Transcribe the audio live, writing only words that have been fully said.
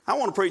I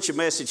want to preach a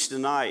message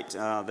tonight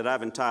that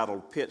I've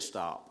entitled Pit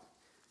Stop.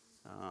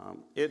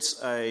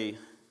 It's a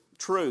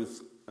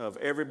truth of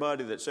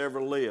everybody that's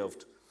ever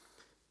lived.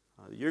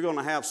 You're going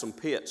to have some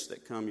pits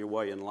that come your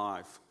way in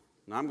life.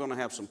 And I'm going to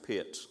have some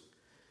pits.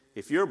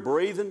 If you're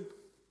breathing,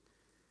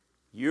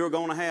 you're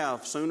going to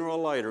have, sooner or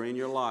later in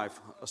your life,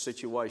 a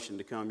situation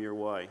to come your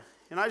way.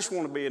 And I just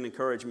want to be an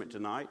encouragement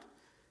tonight.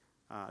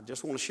 I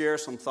just want to share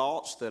some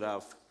thoughts that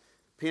I've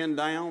pinned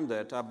down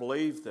that I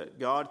believe that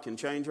God can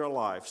change our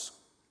lives.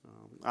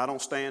 I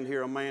don't stand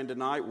here a man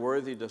tonight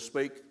worthy to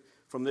speak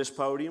from this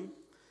podium.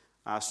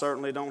 I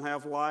certainly don't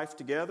have life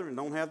together and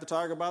don't have the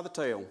tiger by the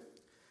tail.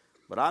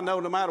 But I know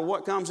no matter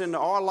what comes into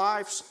our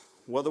lives,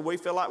 whether we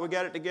feel like we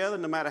got it together,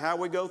 no matter how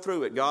we go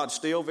through it, God's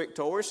still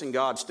victorious and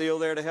God's still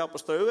there to help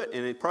us through it.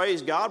 And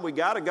praise God, we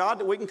got a God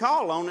that we can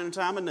call on in a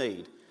time of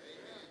need. Amen.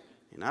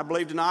 And I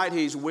believe tonight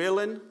He's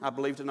willing, I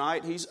believe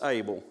tonight He's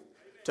able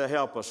to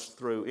help us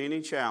through any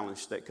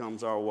challenge that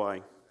comes our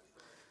way.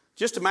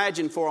 Just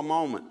imagine for a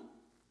moment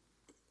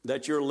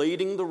that you're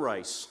leading the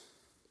race.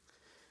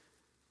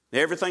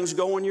 Everything's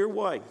going your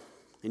way,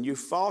 and you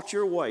fought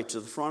your way to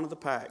the front of the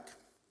pack.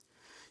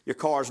 Your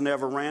car's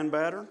never ran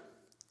better.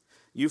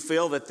 You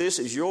feel that this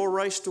is your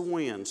race to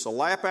win. So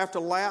lap after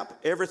lap,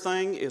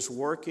 everything is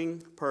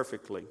working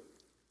perfectly.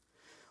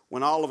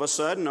 When all of a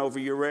sudden, over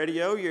your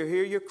radio, you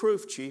hear your crew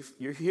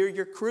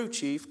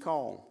chief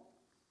call.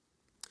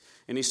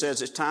 And he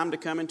says, it's time to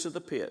come into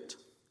the pit.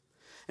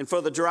 And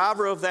for the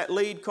driver of that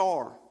lead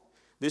car,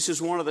 this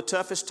is one of the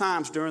toughest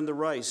times during the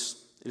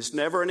race. It's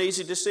never an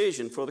easy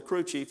decision for the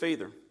crew chief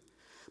either.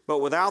 But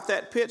without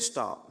that pit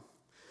stop,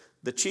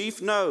 the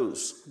chief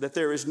knows that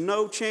there is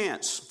no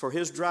chance for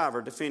his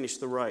driver to finish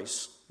the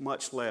race,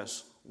 much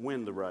less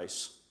win the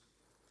race.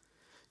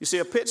 You see,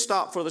 a pit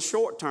stop for the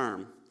short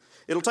term,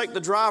 it'll take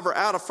the driver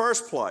out of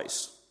first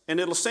place,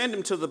 and it'll send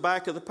him to the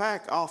back of the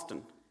pack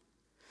often.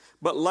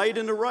 But late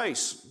in the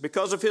race,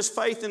 because of his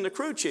faith in the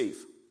crew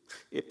chief,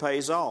 it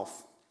pays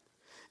off.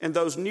 And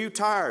those new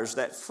tires,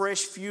 that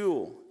fresh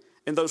fuel,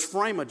 and those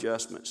frame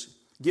adjustments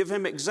give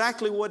him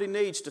exactly what he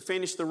needs to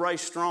finish the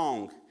race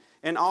strong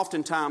and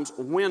oftentimes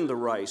win the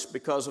race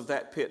because of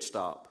that pit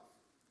stop.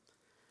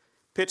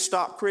 Pit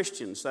stop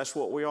Christians, that's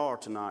what we are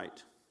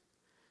tonight.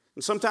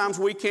 And sometimes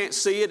we can't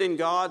see it in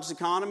God's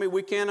economy.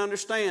 We can't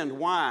understand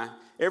why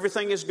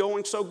everything is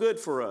going so good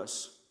for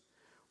us.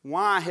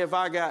 Why have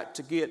I got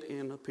to get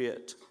in a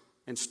pit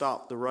and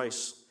stop the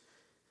race?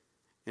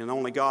 And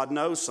only God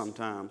knows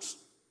sometimes.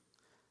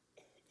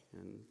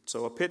 And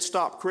so a pit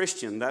stop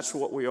Christian, that's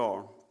what we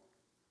are.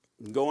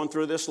 Going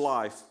through this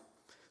life,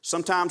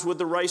 sometimes with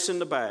the race in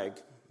the bag.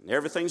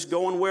 Everything's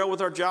going well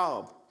with our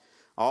job.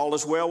 All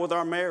is well with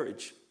our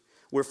marriage.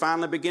 We're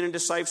finally beginning to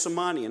save some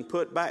money and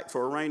put back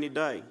for a rainy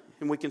day.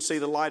 And we can see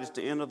the light at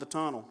the end of the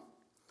tunnel.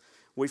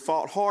 We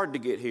fought hard to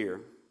get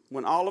here.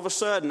 When all of a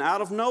sudden,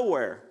 out of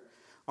nowhere,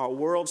 our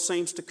world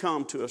seems to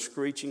come to a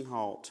screeching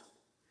halt.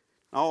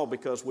 All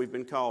because we've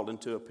been called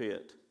into a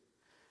pit.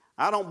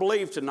 I don't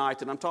believe tonight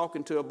that I'm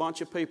talking to a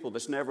bunch of people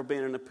that's never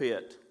been in a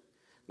pit.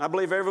 And I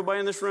believe everybody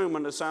in this room,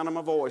 under the sound of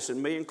my voice,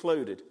 and me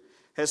included,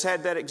 has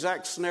had that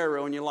exact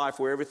scenario in your life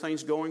where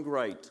everything's going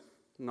great,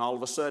 and all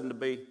of a sudden to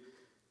be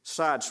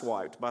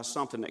sideswiped by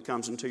something that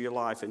comes into your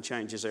life and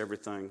changes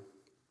everything.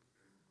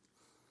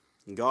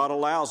 And God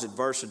allows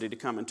adversity to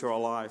come into our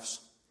lives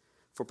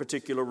for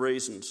particular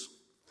reasons.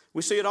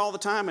 We see it all the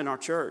time in our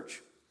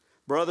church.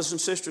 Brothers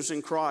and sisters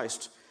in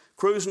Christ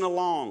cruising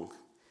along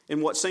in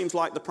what seems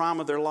like the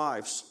prime of their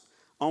lives,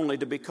 only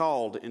to be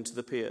called into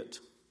the pit.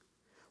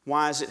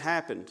 Why has it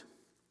happened?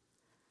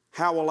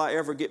 How will I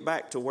ever get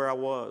back to where I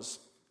was?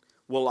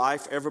 Will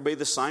life ever be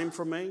the same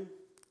for me?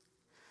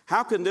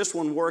 How can this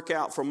one work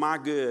out for my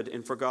good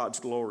and for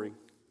God's glory?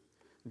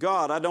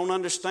 God, I don't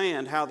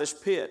understand how this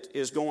pit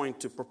is going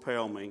to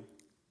propel me.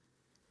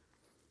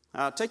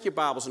 Take your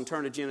Bibles and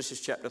turn to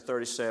Genesis chapter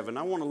 37.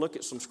 I want to look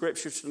at some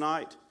scriptures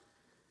tonight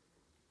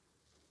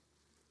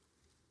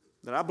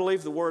that I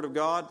believe the Word of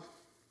God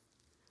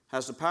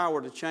has the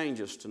power to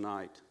change us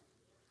tonight.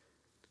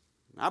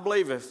 I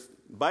believe if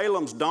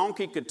Balaam's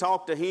donkey could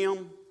talk to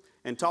him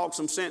and talk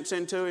some sense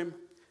into him,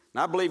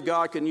 and I believe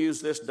God can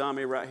use this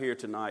dummy right here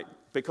tonight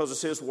because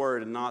it's His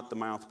Word and not the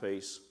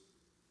mouthpiece.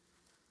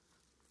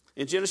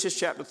 In Genesis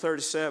chapter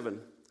 37,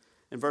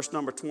 in verse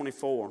number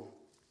 24,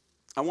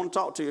 I want to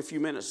talk to you a few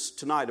minutes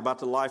tonight about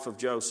the life of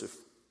Joseph.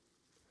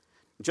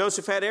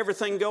 Joseph had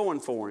everything going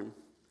for him.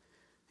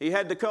 He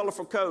had the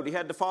colorful coat. He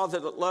had the father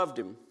that loved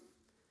him.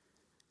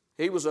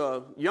 He was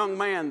a young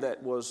man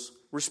that was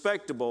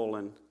respectable.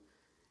 And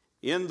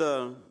in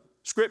the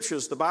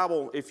Scriptures, the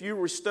Bible, if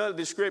you study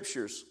the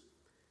Scriptures,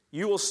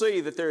 you will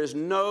see that there is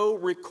no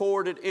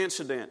recorded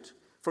incident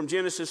from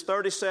Genesis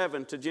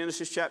 37 to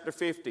Genesis chapter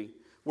 50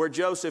 where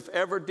Joseph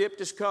ever dipped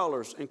his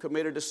colors and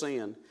committed a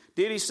sin.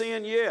 Did he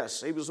sin?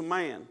 Yes, he was a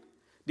man.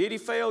 Did he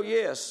fail?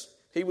 Yes,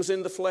 he was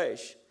in the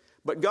flesh.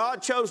 But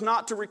God chose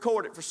not to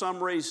record it for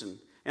some reason.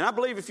 And I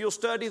believe if you'll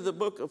study the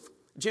book of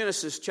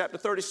Genesis chapter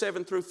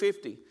 37 through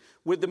 50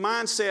 with the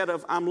mindset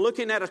of I'm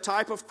looking at a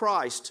type of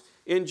Christ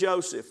in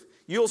Joseph,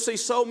 You'll see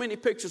so many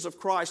pictures of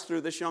Christ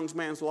through this young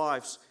man's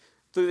life.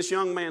 Through this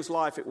young man's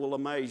life, it will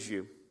amaze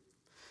you.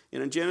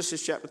 And in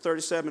Genesis chapter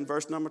 37,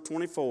 verse number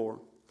 24,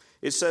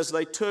 it says,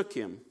 they took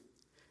him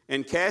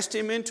and cast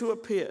him into a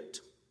pit,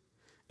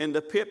 and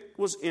the pit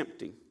was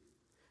empty,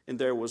 and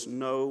there was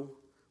no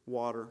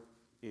water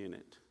in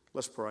it.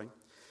 Let's pray.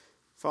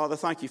 Father,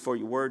 thank you for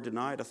your word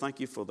tonight. I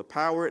thank you for the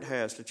power it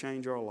has to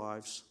change our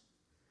lives.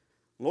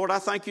 Lord, I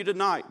thank you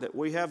tonight that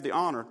we have the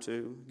honor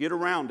to get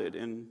around it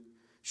and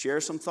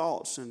share some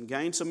thoughts and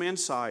gain some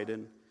insight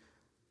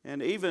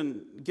and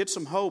even get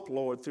some hope,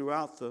 Lord,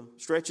 throughout the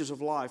stretches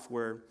of life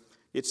where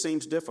it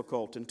seems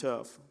difficult and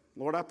tough.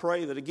 Lord, I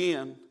pray that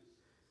again,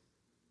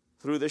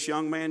 through this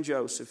young man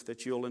Joseph,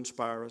 that you'll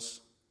inspire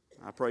us.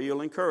 I pray you'll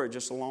encourage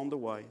us along the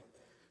way.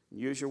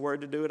 Use your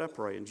word to do it, I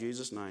pray. In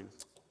Jesus' name,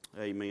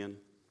 amen.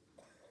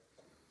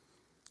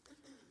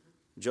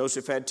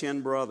 Joseph had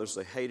 10 brothers.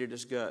 They hated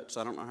his guts.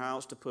 I don't know how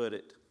else to put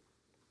it.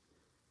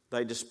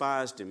 They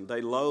despised him.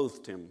 They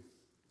loathed him.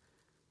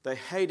 They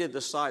hated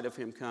the sight of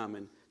him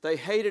coming. They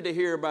hated to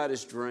hear about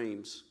his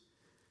dreams.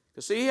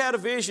 Because see, he had a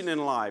vision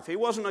in life. He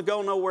wasn't a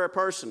go-nowhere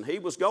person. He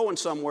was going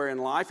somewhere in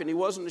life, and he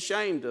wasn't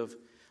ashamed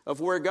of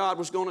where God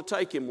was going to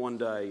take him one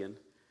day.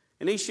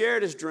 And he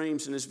shared his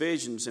dreams and his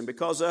visions, and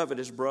because of it,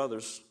 his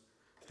brothers,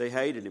 they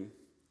hated him.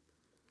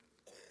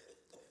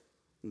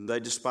 They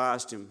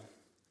despised him.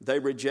 They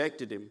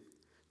rejected him.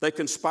 They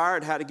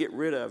conspired how to get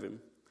rid of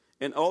him,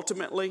 and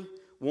ultimately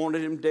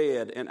wanted him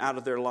dead and out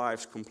of their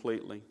lives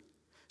completely.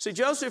 See,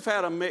 Joseph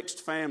had a mixed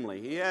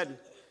family.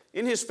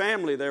 In his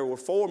family, there were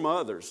 4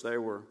 mothers.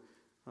 There were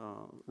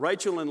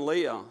Rachel and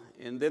Leah,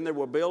 and then there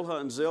were Bilhah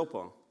and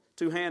Zilpah,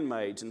 2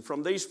 handmaids. And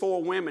from these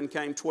 4 women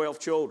came 12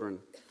 children.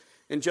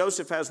 And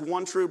Joseph has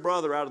one true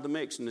brother out of the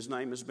mix, and his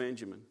name is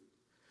Benjamin.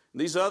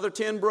 These other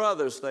 10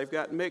 brothers, they've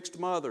got mixed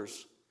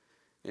mothers.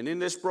 And in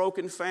this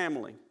broken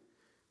family,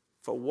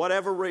 for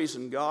whatever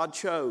reason, God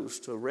chose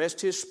to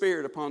rest his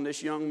spirit upon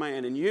this young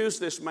man and use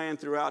this man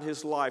throughout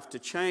his life to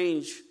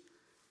change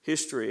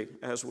history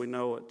as we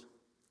know it.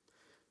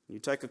 You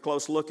take a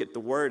close look at the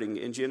wording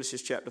in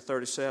Genesis chapter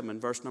 37,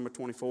 verse number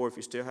 24, if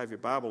you still have your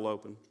Bible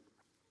open.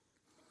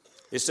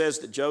 It says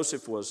that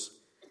Joseph was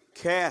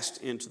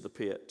cast into the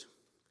pit.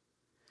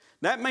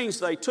 That means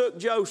they took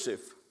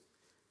Joseph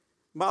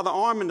by the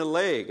arm and the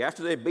leg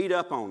after they beat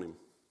up on him.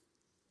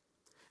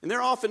 And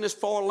they're off in this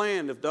far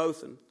land of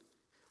Dothan,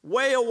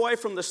 way away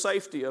from the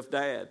safety of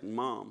Dad and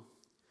Mom.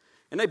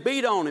 And they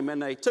beat on him,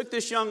 and they took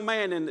this young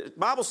man, and the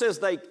Bible says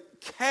they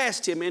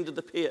cast him into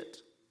the pit.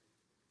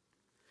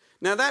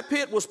 Now that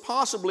pit was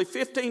possibly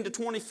 15 to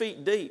 20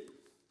 feet deep,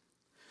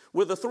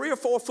 with a 3 or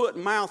 4 foot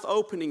mouth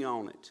opening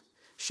on it,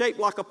 shaped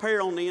like a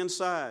pear on the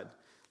inside,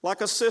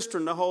 like a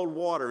cistern to hold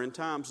water in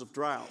times of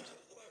drought.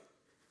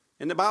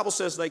 And the Bible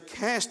says they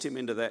cast him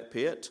into that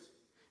pit,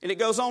 and it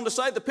goes on to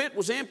say the pit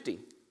was empty.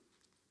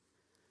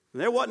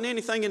 There wasn't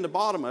anything in the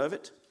bottom of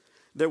it.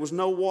 There was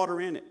no water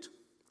in it.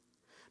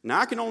 Now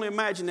I can only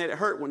imagine that it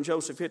hurt when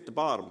Joseph hit the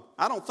bottom.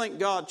 I don't think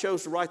God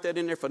chose to write that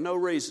in there for no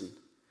reason.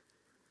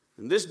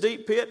 In this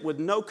deep pit with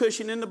no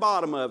cushion in the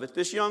bottom of it,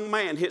 this young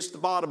man hits the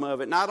bottom of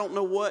it, and I don't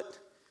know what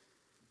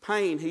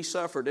pain he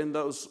suffered in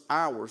those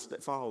hours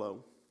that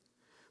follow.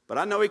 But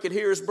I know he could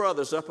hear his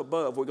brothers up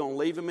above. We're going to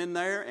leave him in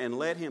there and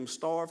let him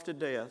starve to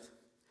death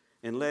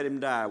and let him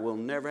die. We'll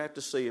never have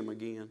to see him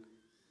again.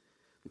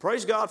 And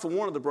praise God for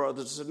one of the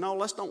brothers that said, no,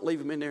 let's don't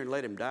leave him in there and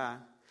let him die.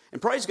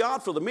 And praise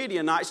God for the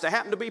Midianites that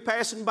happened to be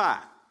passing by,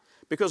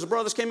 because the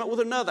brothers came up with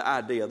another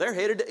idea. They're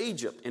headed to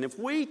Egypt. And if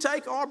we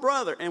take our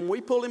brother and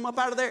we pull him up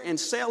out of there and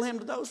sell him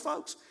to those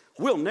folks,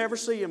 we'll never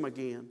see him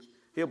again.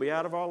 He'll be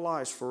out of our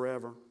lives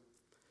forever.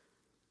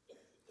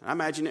 I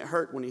imagine it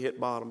hurt when he hit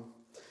bottom.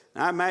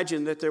 I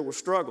imagine that there were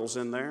struggles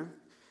in there.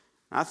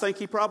 I think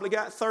he probably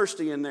got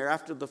thirsty in there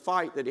after the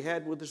fight that he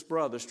had with his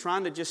brothers,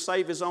 trying to just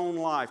save his own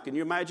life. Can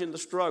you imagine the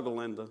struggle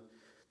and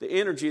the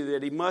energy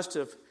that he must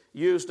have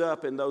used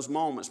up in those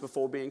moments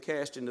before being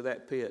cast into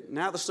that pit?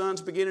 Now the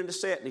sun's beginning to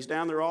set and he's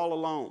down there all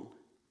alone.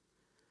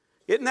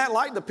 Isn't that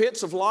like the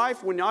pits of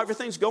life when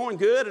everything's going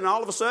good and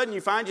all of a sudden you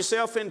find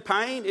yourself in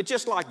pain? It's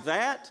just like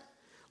that.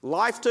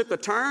 Life took a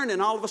turn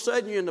and all of a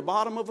sudden you're in the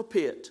bottom of a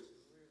pit.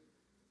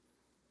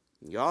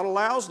 God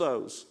allows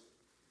those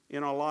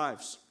in our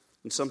lives.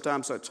 And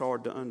sometimes that's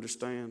hard to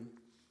understand.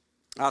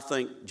 I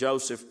think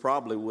Joseph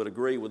probably would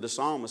agree with the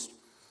psalmist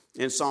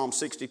in Psalm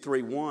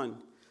 63:1.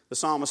 The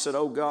psalmist said,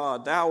 O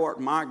God, thou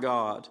art my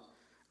God.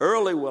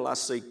 Early will I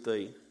seek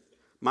thee.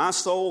 My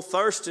soul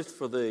thirsteth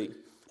for thee.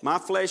 My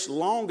flesh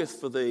longeth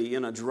for thee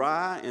in a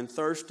dry and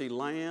thirsty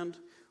land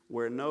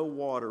where no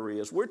water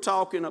is. We're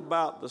talking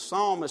about the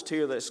psalmist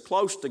here that's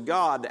close to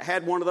God, that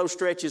had one of those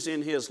stretches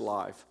in his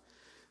life.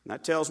 And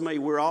that tells me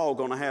we're all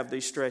going to have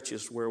these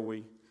stretches where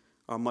we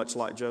are much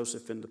like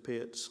Joseph in the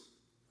pits.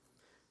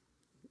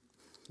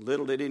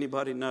 Little did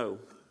anybody know,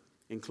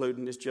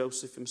 including this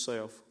Joseph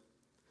himself,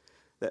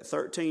 that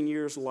 13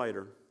 years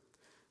later,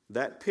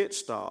 that pit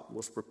stop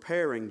was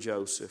preparing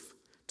Joseph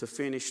to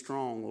finish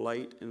strong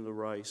late in the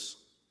race.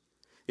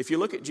 If you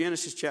look at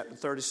Genesis chapter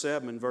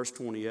 37 and verse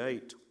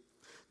 28,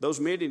 Those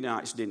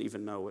Midianites didn't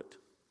even know it.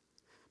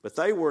 But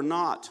they were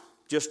not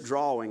just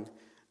drawing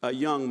a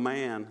young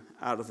man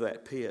out of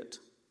that pit.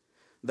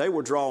 They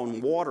were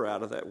drawing water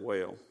out of that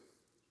well.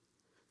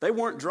 They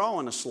weren't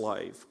drawing a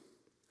slave.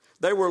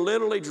 They were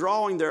literally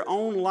drawing their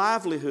own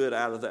livelihood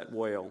out of that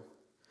well.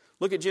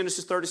 Look at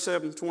Genesis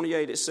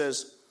 37:28. It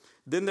says,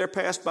 "Then there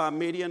passed by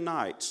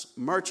Midianites,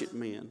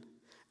 merchantmen,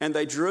 and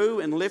they drew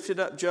and lifted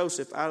up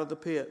Joseph out of the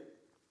pit.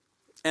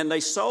 And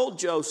they sold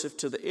Joseph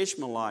to the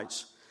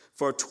Ishmaelites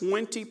for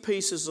 20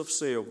 pieces of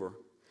silver,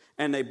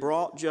 and they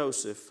brought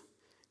Joseph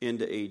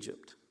into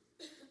Egypt."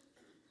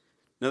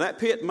 Now that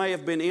pit may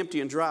have been empty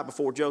and dry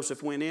before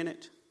Joseph went in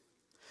it,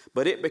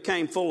 but it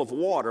became full of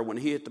water when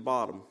he hit the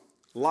bottom,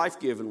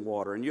 life-giving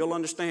water. And you'll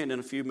understand in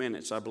a few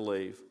minutes, I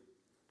believe.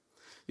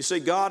 You see,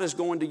 God is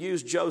going to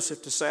use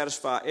Joseph to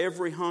satisfy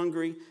every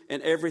hungry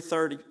and every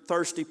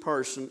thirsty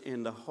person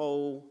in the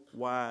whole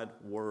wide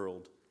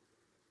world.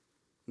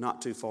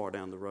 Not too far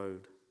down the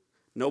road.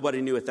 Nobody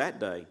knew it that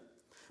day,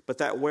 but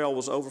that well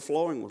was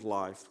overflowing with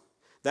life.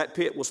 That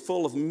pit was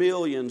full of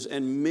millions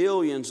and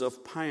millions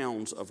of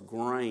pounds of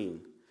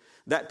grain.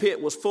 That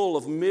pit was full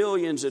of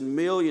millions and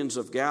millions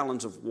of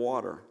gallons of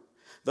water.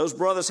 Those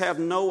brothers have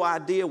no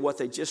idea what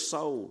they just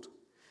sold.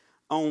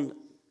 On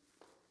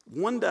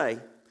one day,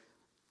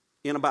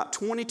 in about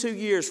 22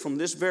 years from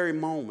this very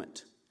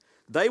moment,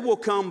 they will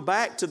come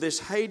back to this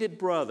hated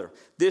brother,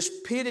 this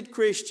pitted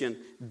Christian,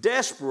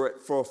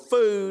 desperate for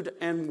food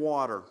and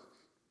water.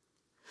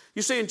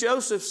 You see, and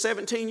Joseph's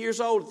 17 years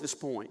old at this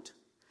point.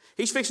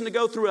 He's fixing to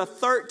go through a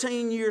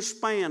 13-year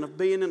span of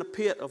being in a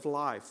pit of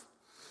life.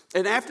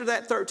 And after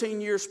that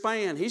 13-year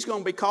span, he's going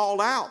to be called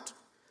out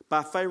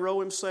by Pharaoh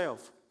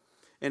himself.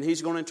 And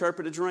he's going to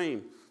interpret a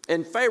dream.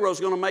 And Pharaoh's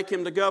going to make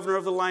him the governor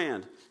of the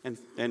land.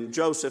 And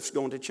Joseph's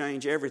going to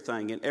change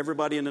everything. And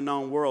everybody in the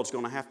known world is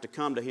going to have to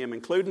come to him,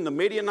 including the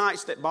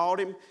Midianites that bought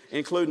him,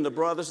 including the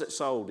brothers that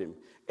sold him.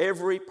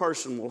 Every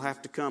person will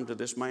have to come to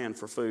this man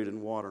for food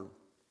and water.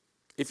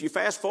 If you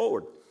fast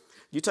forward,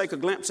 you take a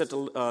glimpse at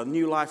the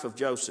new life of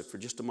Joseph for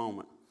just a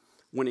moment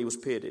when he was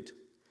pitted.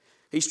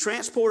 He's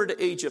transported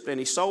to Egypt and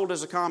he's sold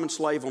as a common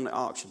slave on the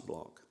auction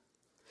block.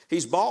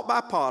 He's bought by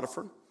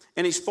Potiphar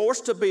and he's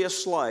forced to be a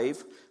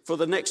slave for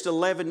the next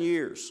 11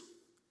 years.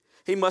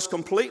 He must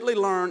completely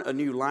learn a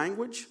new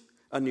language,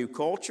 a new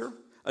culture,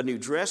 a new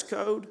dress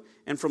code,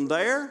 and from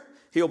there,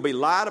 he'll be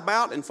lied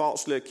about and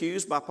falsely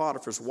accused by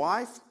Potiphar's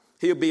wife.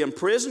 He'll be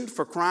imprisoned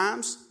for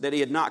crimes that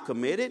he had not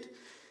committed.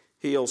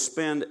 He'll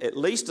spend at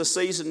least a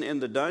season in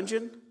the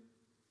dungeon.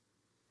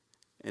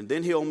 And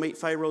then he'll meet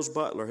Pharaoh's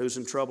butler, who's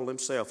in trouble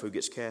himself, who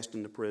gets cast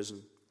into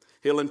prison.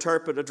 He'll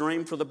interpret a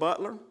dream for the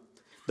butler.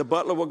 The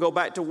butler will go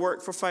back to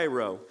work for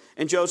Pharaoh.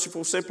 And Joseph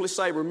will simply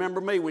say,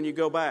 "Remember me when you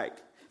go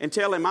back." And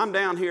tell him, "I'm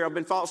down here, I've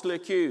been falsely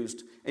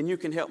accused, and you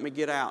can help me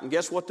get out." And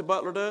guess what the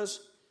butler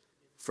does?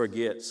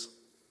 Forgets.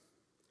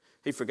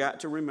 He forgot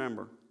to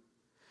remember.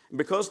 And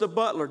because the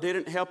butler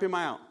didn't help him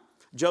out,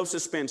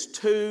 Joseph spends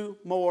 2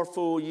 more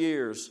full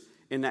years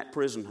in that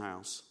prison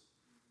house.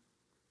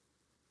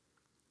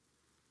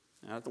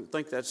 Now, I don't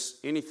think that's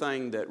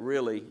anything that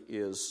really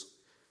is...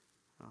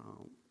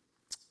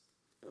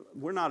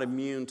 we're not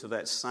immune to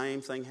that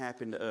same thing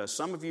happening to us.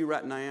 Some of you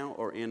right now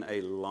are in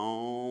a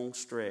long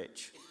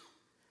stretch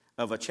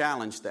of a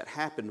challenge that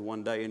happened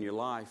one day in your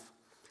life.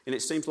 And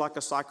it seems like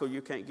a cycle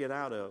you can't get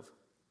out of.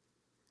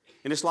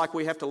 And it's like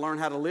we have to learn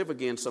how to live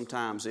again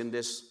sometimes in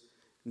this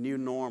new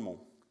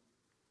normal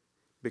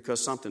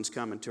because something's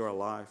coming to our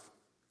life.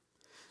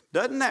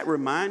 Doesn't that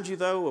remind you,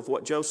 though, of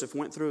what Joseph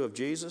went through of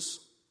Jesus?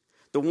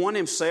 The one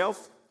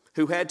himself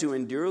who had to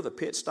endure the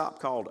pit stop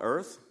called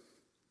earth?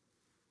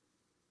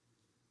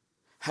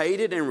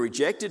 Hated and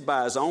rejected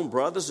by his own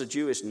brothers, the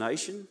Jewish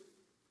nation?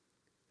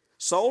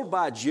 Sold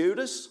by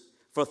Judas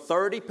for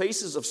 30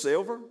 pieces of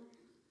silver?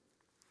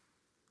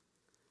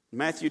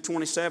 Matthew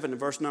 27 and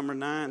verse number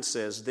 9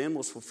 says, "Then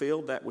was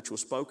fulfilled that which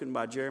was spoken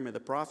by Jeremiah the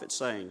prophet,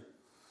 saying,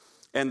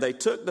 And they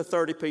took the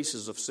 30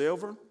 pieces of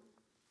silver,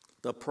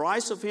 the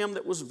price of him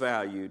that was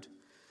valued,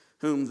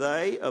 whom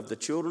they of the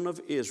children of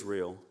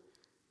Israel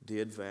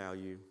did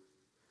value."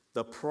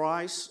 The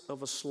price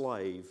of a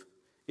slave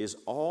is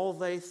all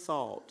they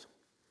thought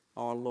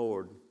our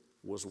Lord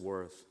was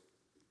worth.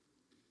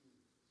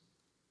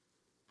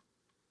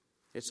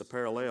 It's a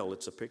parallel.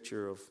 It's a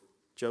picture of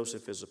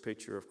Joseph is a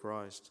picture of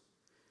Christ.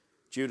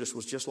 Judas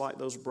was just like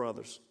those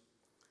brothers.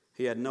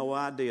 He had no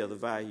idea the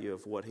value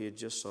of what he had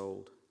just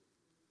sold.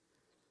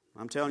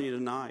 I'm telling you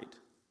tonight,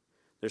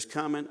 there's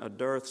coming a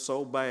dearth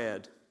so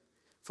bad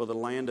for the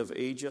land of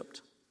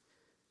Egypt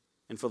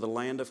and for the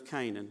land of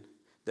Canaan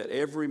that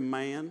every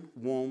man,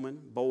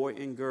 woman, boy,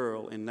 and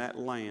girl in that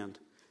land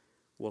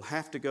will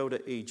have to go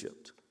to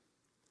Egypt.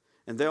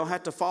 And they'll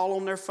have to fall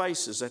on their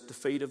faces at the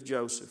feet of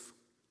Joseph,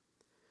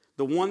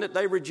 the one that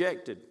they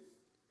rejected,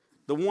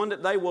 the one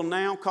that they will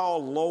now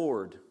call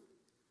Lord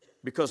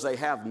because they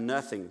have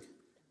nothing.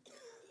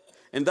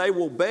 And they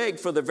will beg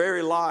for their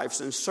very lives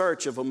in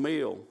search of a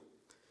meal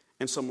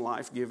and some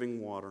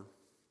life-giving water.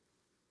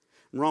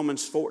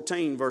 Romans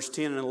 14, verse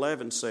 10 and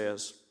 11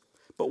 says,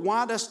 But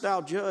why dost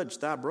thou judge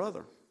thy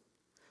brother?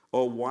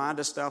 Or why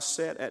dost thou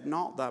set at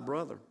naught thy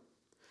brother?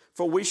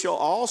 For we shall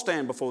all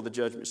stand before the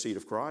judgment seat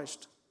of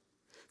Christ.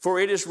 For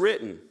it is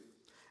written,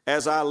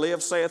 As I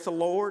live, saith the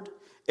Lord,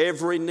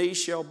 every knee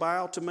shall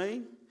bow to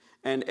me,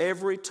 and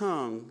every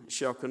tongue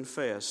shall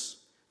confess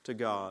to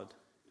God.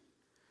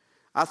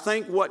 I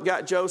think what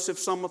got Joseph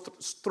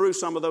through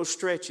some of those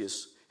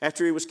stretches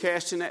after he was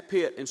cast in that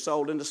pit and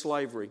sold into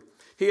slavery.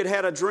 He had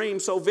had a dream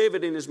so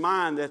vivid in his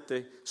mind that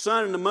the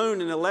sun and the moon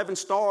and 11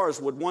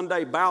 stars would one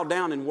day bow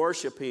down and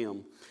worship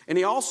him. And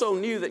he also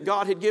knew that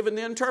God had given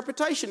the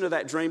interpretation of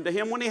that dream to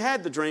him when he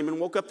had the dream and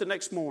woke up the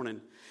next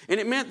morning.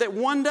 And it meant that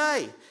one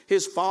day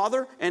his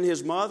father and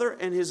his mother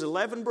and his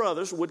 11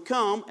 brothers would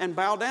come and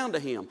bow down to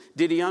him.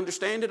 Did he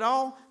understand it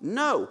all?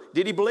 No.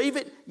 Did he believe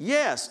it?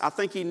 Yes. I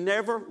think he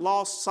never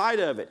lost sight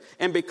of it.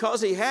 And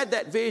because he had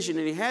that vision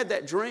and he had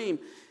that dream,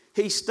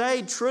 he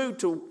stayed true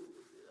to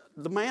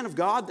the man of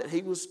God that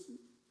he was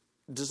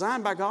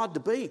designed by God to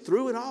be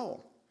through it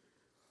all.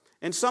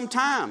 And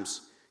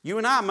sometimes you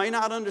and I may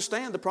not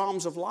understand the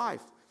problems of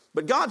life,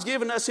 but God's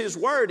given us His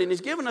Word, and He's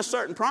given us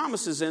certain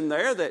promises in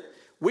there that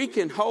we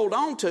can hold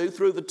on to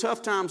through the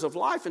tough times of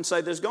life and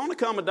say there's going to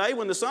come a day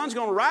when the sun's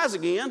going to rise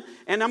again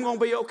and I'm going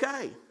to be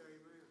okay.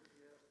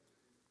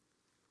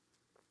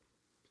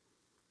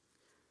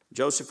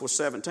 Joseph was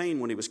 17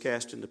 when he was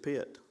cast in the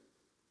pit.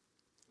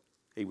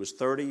 He was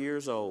 30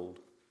 years old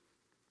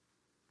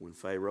when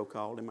Pharaoh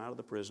called him out of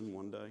the prison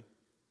one day.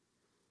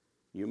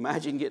 You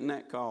imagine getting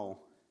that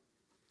call.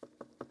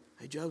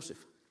 Hey,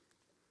 Joseph.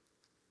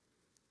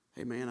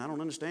 Hey, man, I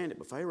don't understand it,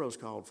 but Pharaoh's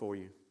called for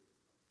you.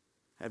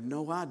 I have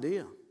no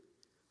idea.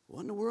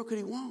 What in the world could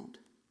he want?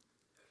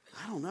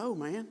 I don't know,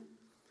 man.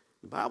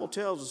 The Bible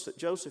tells us that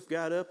Joseph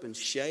got up and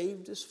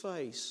shaved his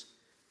face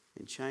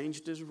and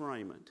changed his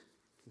raiment.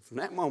 And from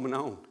that moment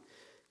on,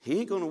 he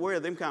ain't going to wear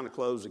them kind of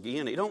clothes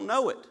again. He don't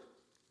know it.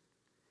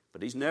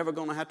 But he's never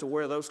going to have to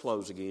wear those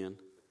clothes again.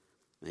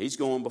 He's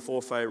going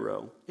before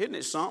Pharaoh. Isn't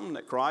it something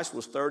that Christ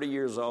was 30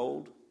 years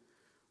old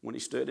when he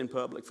stood in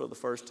public for the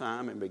first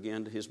time and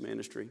began his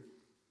ministry?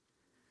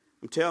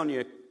 I'm telling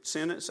you,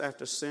 sentence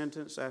after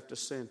sentence after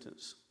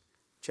sentence,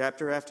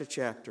 chapter after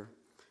chapter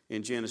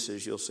in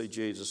Genesis, you'll see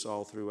Jesus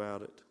all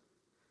throughout it.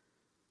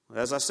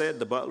 As I said,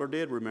 the butler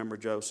did remember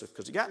Joseph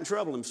because he got in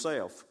trouble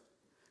himself.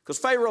 Because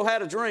Pharaoh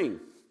had a dream.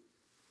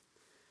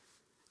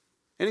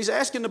 And he's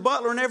asking the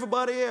butler and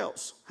everybody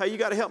else, hey, you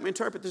got to help me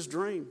interpret this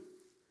dream.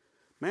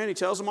 Man, he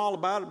tells them all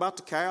about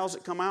the cows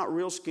that come out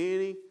real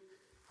skinny.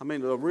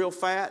 They're real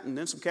fat, and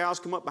then some cows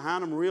come up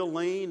behind them real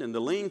lean, and the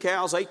lean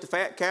cows ate the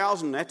fat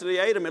cows, and after they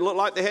ate them, it looked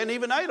like they hadn't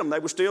even ate them. They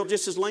were still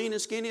just as lean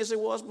and skinny as they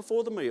was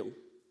before the meal.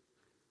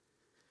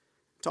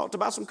 Talked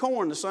about some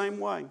corn the same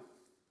way.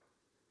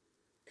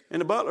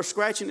 And the butler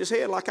scratching his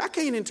head like, I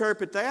can't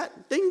interpret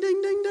that. Ding,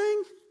 ding, ding,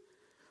 ding.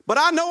 But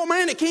I know a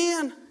man that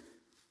can.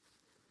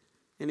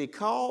 And he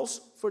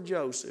calls for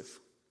Joseph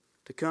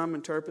to come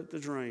interpret the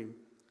dream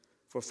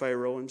for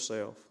Pharaoh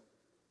himself.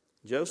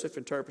 Joseph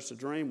interprets the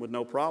dream with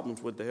no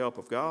problems with the help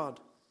of God.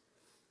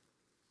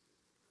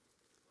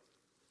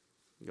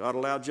 God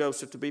allowed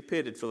Joseph to be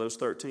pitted for those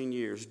 13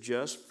 years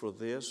just for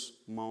this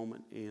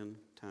moment in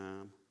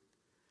time.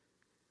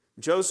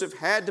 Joseph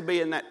had to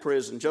be in that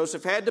prison.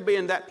 Joseph had to be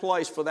in that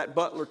place for that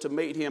butler to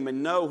meet him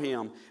and know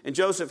him. And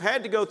Joseph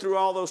had to go through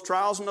all those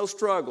trials and those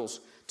struggles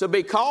to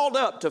be called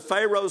up to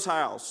Pharaoh's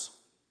house.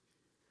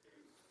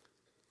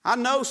 I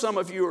know some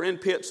of you are in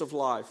pits of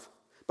life.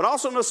 But I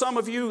also know some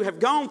of you have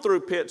gone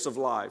through pits of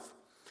life.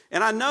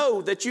 And I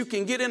know that you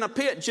can get in a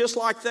pit just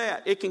like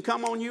that. It can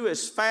come on you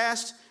as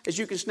fast as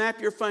you can snap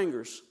your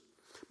fingers.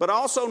 But I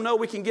also know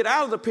we can get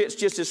out of the pits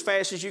just as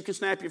fast as you can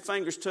snap your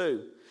fingers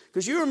too.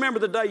 Because you remember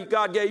the day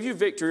God gave you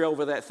victory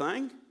over that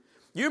thing.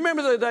 You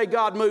remember the day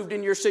God moved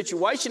in your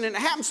situation, and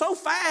it happened so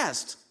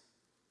fast.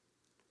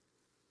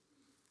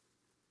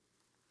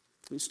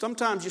 And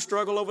sometimes you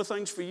struggle over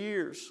things for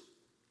years.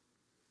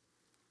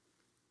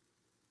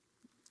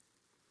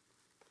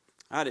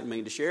 I didn't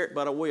mean to share it,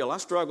 but I will. I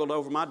struggled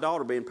over my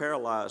daughter being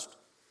paralyzed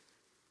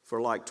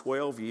for like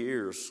 12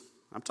 years.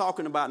 I'm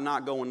talking about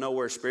not going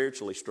nowhere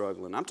spiritually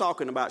struggling. I'm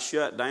talking about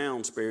shut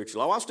down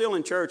spiritually. Oh, I was still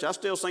in church. I was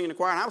still singing the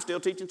choir, and I was still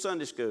teaching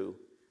Sunday school.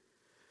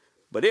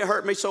 But it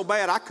hurt me so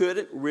bad I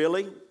couldn't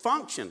really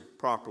function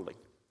properly,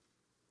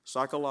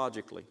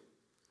 psychologically.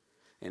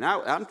 And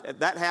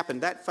that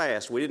happened that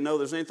fast. We didn't know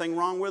there was anything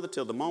wrong with her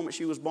till the moment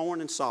she was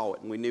born and saw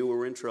it, and we knew we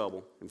were in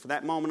trouble. And from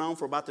that moment on,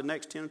 for about the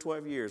next 10 or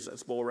 12 years,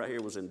 this boy right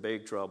here was in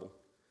big trouble.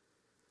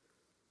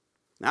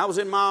 Now, I was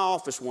in my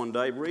office one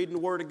day reading the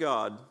Word of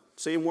God,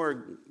 seeing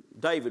where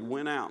David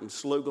went out and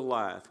slew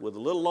Goliath with a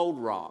little old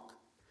rock.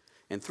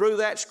 And through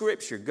that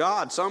scripture,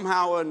 God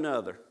somehow or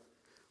another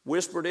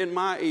whispered in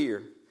my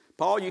ear,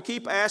 Paul, you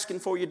keep asking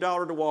for your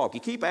daughter to walk. You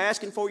keep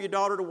asking for your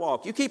daughter to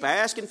walk. You keep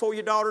asking for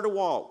your daughter to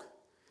walk.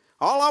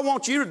 All I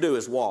want you to do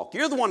is walk.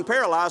 You're the one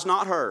paralyzed,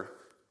 not her.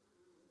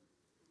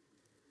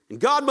 And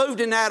God moved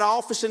in that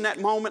office in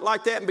that moment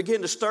like that and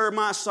began to stir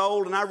my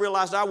soul, and I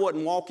realized I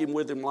wasn't walking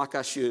with Him like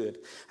I should.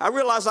 I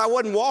realized I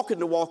wasn't walking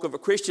the walk of a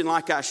Christian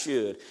like I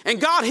should.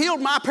 And God healed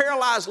my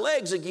paralyzed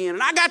legs again,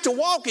 and I got to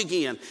walk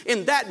again.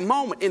 In that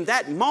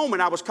moment,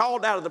 I was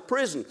called out of the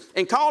prison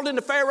and called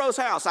into Pharaoh's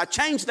house. I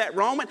changed that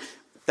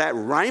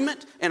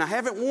raiment, and I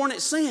haven't worn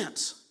it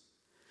since.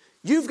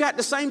 You've got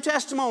the same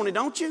testimony,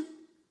 don't you?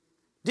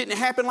 Didn't it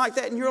happen like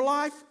that in your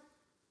life?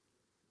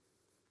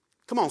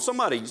 Come on,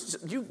 somebody,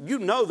 you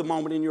know the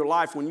moment in your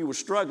life when you were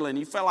struggling,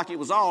 you felt like it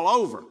was all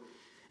over.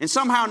 And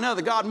somehow or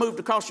another, God moved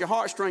across your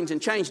heartstrings and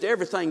changed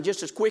everything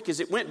just as quick as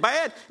it went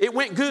bad. It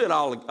went good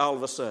all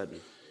of a sudden.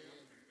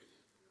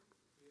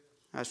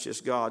 That's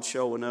just God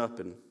showing up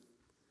and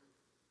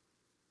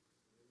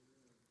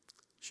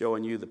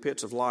showing you the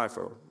pits of life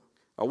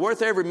are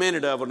worth every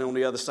minute of it on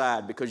the other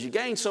side, because you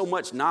gain so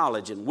much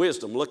knowledge and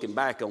wisdom looking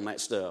back on that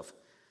stuff.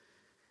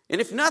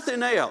 And if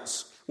nothing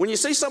else, when you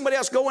see somebody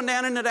else going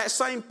down into that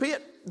same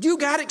pit, you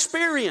got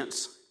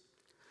experience.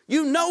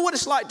 You know what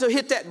it's like to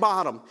hit that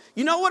bottom.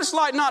 You know what it's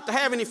like not to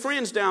have any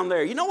friends down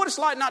there. You know what it's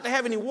like not to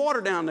have any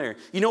water down there.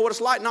 You know what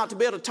it's like not to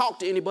be able to talk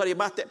to anybody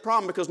about that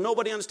problem because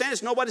nobody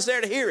understands. Nobody's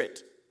there to hear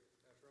it.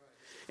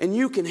 And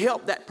you can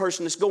help that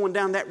person that's going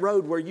down that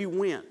road where you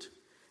went.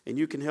 And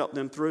you can help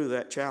them through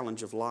that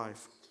challenge of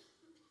life.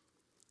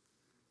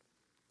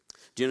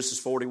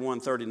 Genesis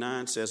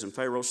 41:39 says, And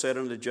Pharaoh said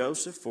unto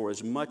Joseph, For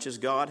as much as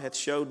God hath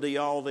showed thee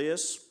all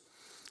this,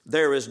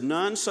 there is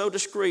none so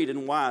discreet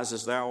and wise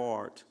as thou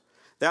art.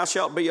 Thou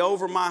shalt be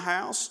over my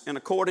house, and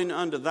according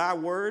unto thy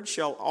word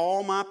shall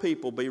all my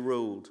people be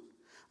ruled.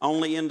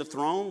 Only in the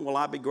throne will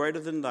I be greater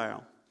than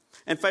thou.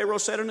 And Pharaoh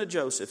said unto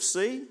Joseph,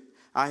 See,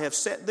 I have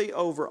set thee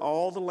over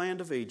all the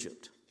land of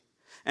Egypt.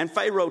 And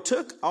Pharaoh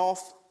took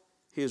off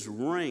his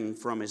ring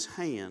from his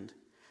hand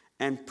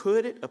and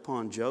put it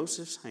upon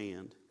Joseph's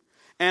hand,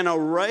 and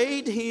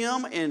arrayed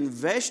him in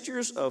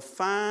vestures of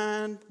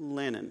fine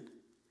linen,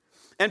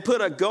 and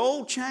put a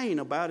gold chain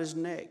about his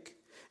neck.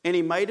 And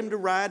he made him to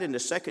ride in the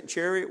second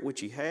chariot which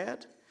he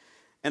had.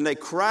 And they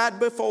cried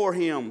before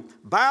him,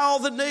 Bow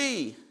the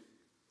knee.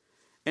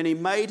 And he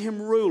made him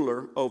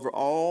ruler over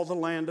all the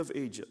land of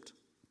Egypt.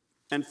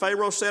 And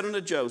Pharaoh said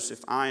unto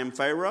Joseph, I am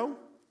Pharaoh,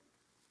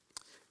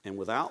 and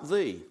without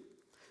thee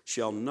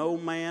shall no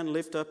man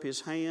lift up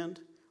his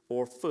hand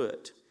or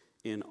foot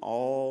in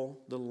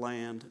all the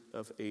land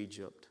of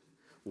Egypt.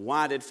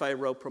 Why did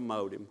Pharaoh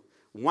promote him?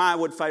 Why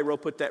would Pharaoh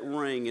put that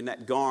ring and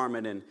that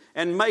garment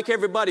and make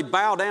everybody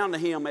bow down to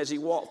him as he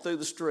walked through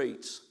the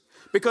streets?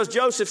 Because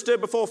Joseph stood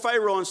before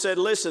Pharaoh and said,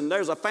 Listen,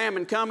 there's a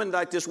famine coming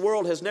like this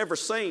world has never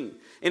seen.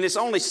 And it's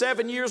only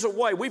 7 years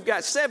away. We've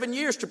got 7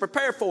 years to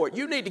prepare for it.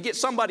 You need to get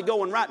somebody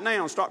going right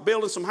now and start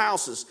building some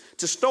houses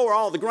to store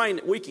all the grain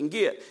that we can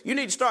get. You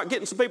need to start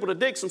getting some people to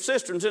dig some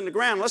cisterns in the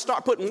ground. Let's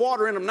start putting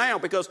water in them now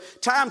because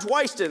time's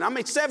wasted.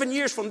 7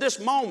 years from this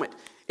moment,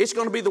 it's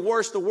going to be the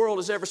worst the world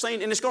has ever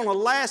seen. And it's going to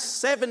last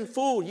 7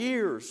 full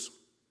years.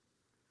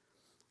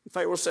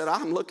 Pharaoh said,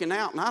 I'm looking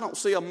out and I don't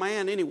see a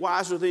man any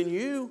wiser than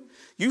you.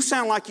 You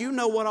sound like you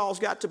know what all's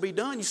got to be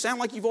done. You sound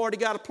like you've already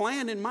got a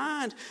plan in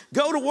mind.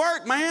 Go to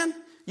work, man.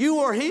 You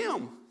are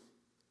him.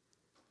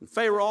 And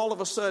Pharaoh all of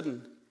a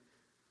sudden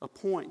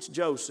appoints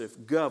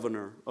Joseph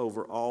governor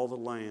over all the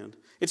land.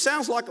 It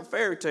sounds like a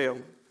fairy tale.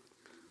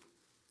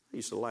 I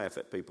used to laugh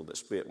at people that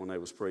spit when they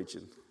was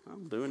preaching.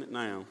 I'm doing it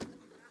now.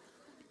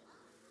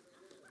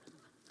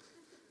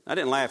 I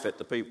didn't laugh at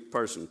the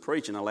person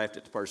preaching. I laughed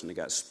at the person that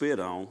got spit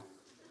on.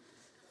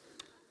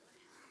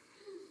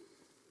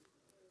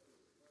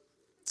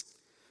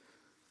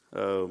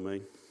 Oh,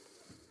 me.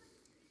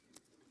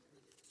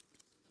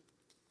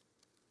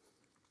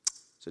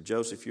 So,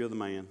 Joseph, you're the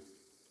man.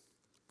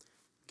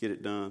 Get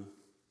it done.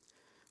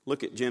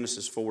 Look at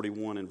Genesis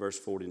 41 and verse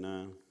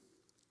 49.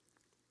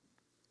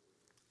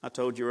 I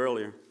told you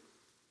earlier,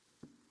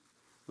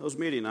 those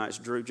Midianites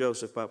drew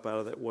Joseph up out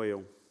of that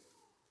well.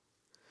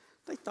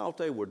 They thought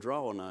they were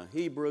drawing a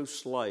Hebrew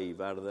slave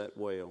out of that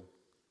well.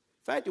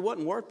 In fact, it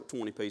wasn't worth but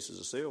 20 pieces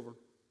of silver.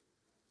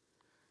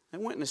 They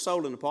went and they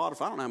sold in the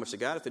Potiphar. I don't know how much they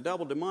got. If they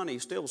doubled the money, he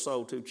still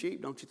sold too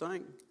cheap, don't you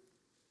think?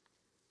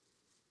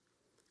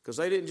 Because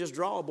they didn't just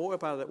draw a boy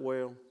up out of that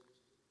well.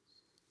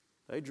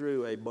 They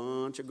drew a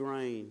bunch of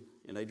grain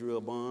and they drew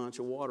a bunch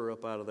of water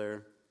up out of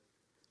there.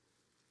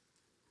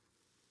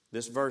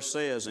 This verse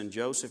says, And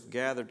Joseph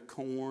gathered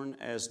corn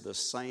as the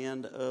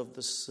sand of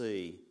the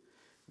sea,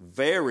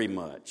 very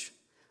much,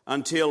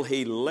 until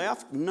he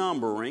left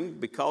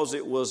numbering, because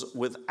it was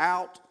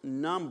without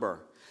number.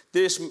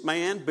 This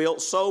man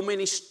built so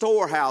many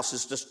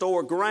storehouses to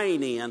store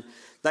grain in.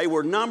 They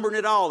were numbering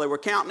it all. They were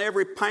counting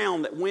every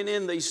pound that went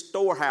in these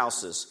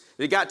storehouses.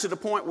 It got to the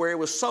point where it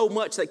was so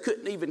much they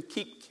couldn't even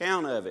keep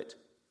count of it.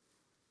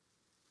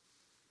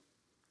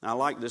 I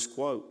like this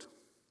quote.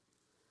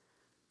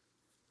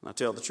 I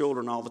tell the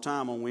children all the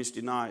time on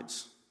Wednesday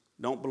nights,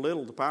 don't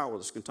belittle the power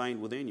that's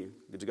contained within you.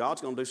 Because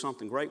God's going to do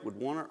something great with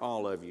one or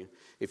all of you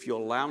if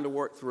you'll allow Him to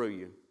work through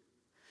you.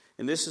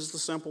 And this is the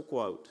simple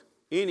quote.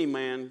 Any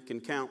man can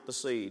count the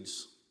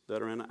seeds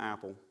that are in an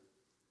apple.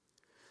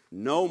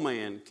 no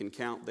man can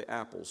count the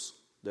apples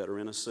that are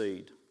in a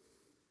seed.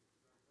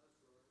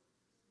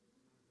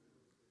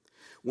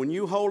 When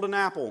you hold an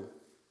apple,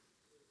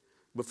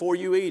 before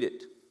you eat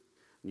it,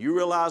 you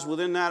realize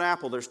within that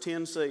apple there's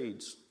 10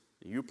 seeds.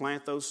 You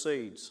plant those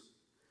seeds.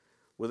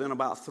 Within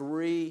about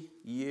 3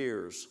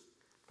 years,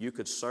 you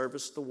could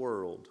service the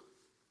world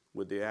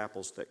with the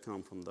apples that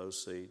come from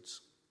those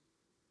seeds.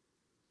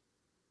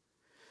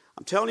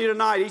 I'm telling you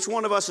tonight, each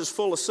one of us is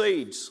full of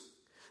seeds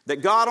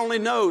that God only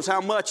knows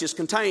how much is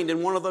contained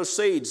in one of those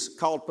seeds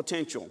called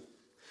potential.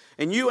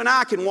 And you and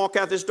I can walk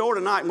out this door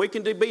tonight and we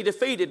can be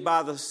defeated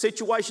by the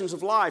situations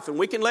of life, and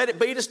we can let it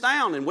beat us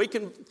down, and we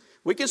can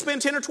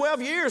spend 10 or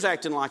 12 years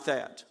acting like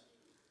that.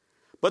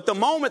 But the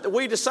moment that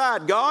we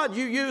decide, God,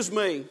 you use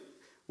me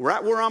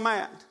right where I'm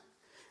at,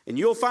 and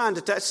you'll find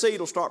that seed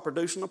will start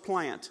producing a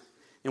plant.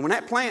 And when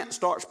that plant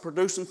starts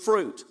producing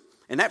fruit,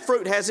 and that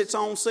fruit has its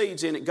own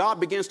seeds in it,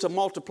 God begins to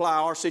multiply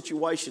our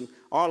situation,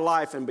 our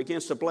life, and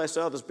begins to bless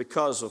others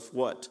because of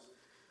what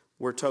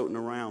we're toting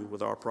around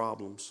with our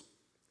problems.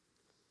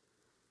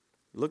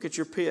 Look at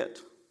your pit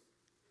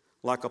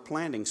like a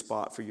planting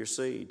spot for your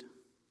seed.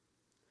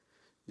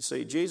 You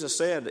see, Jesus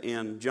said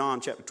in John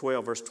chapter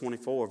 12, verse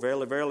 24,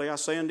 "Verily, verily, I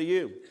say unto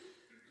you,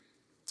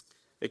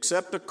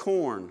 except a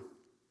corn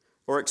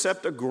or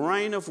except a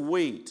grain of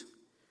wheat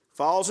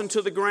falls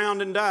into the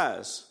ground and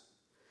dies,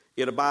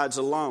 it abides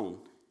alone.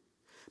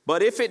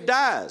 But if it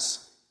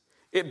dies,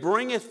 it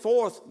bringeth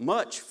forth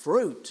much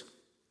fruit."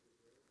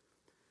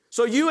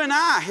 So you and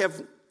I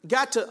have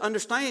got to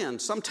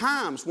understand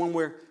sometimes when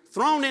we're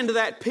thrown into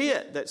that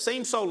pit that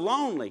seems so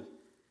lonely,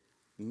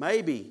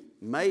 maybe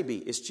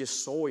it's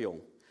just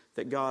soil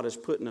that God is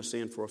putting us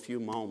in for a few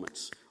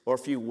moments or a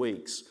few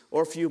weeks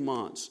or a few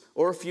months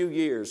or a few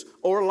years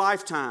or a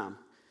lifetime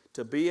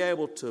to be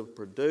able to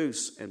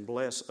produce and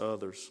bless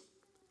others.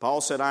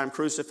 Paul said, "I am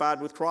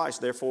crucified with Christ,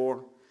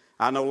 therefore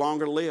I no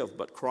longer live,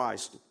 but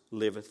Christ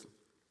liveth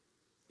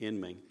in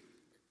me."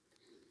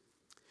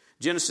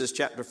 Genesis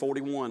chapter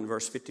 41,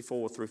 verse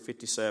 54 through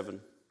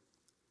 57.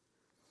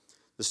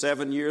 The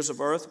 7 years of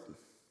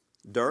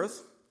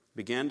dearth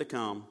began to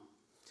come,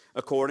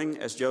 according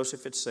as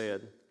Joseph had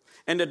said.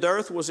 And the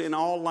dearth was in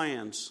all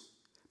lands,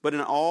 but in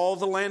all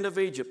the land of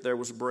Egypt there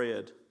was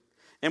bread.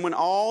 And when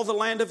all the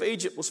land of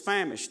Egypt was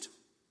famished,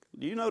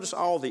 do you notice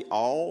all the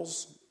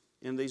alls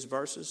in these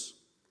verses?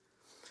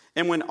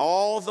 And when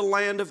all the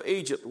land of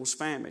Egypt was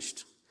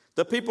famished,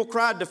 the people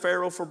cried to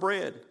Pharaoh for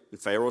bread. And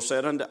Pharaoh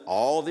said unto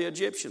all the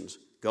Egyptians,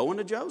 "Go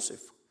unto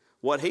Joseph,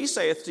 what he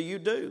saith to you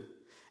do."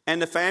 And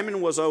the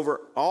famine was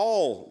over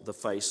all the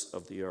face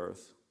of the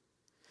earth.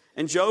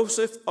 And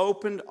Joseph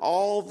opened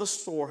all the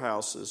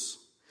storehouses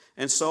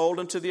and sold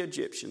unto the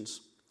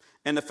Egyptians.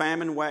 And the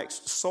famine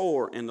waxed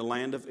sore in the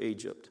land of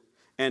Egypt.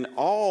 And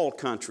all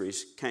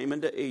countries came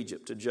into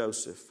Egypt to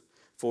Joseph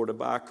for to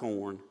buy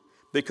corn,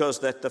 because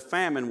that the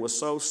famine was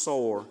so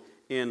sore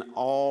in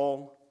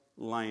all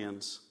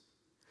lands.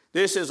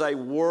 This is a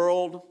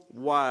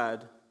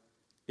worldwide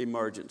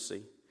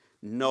emergency.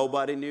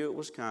 Nobody knew it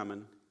was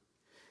coming.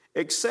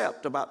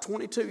 Except about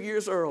 22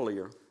 years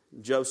earlier,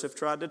 Joseph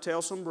tried to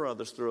tell some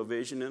brothers through a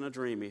vision and a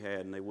dream he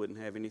had, and they wouldn't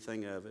have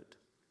anything of it.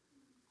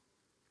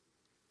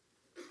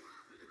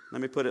 Let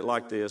me put it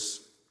like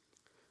this.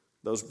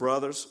 Those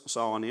brothers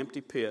saw an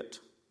empty pit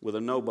with a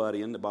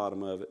nobody in the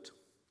bottom of it,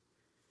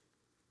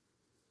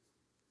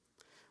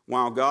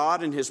 while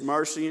God in His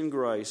mercy and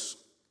grace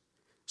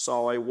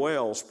saw a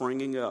well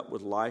springing up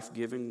with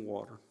life-giving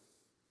water.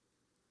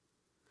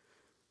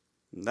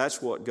 And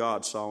that's what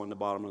God saw in the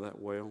bottom of that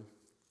well.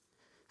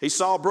 He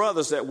saw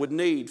brothers that would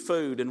need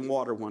food and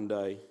water one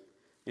day,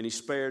 and He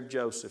spared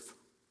Joseph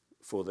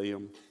for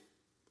them.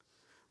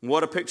 And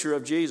what a picture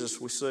of Jesus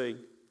we see.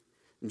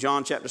 In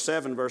John chapter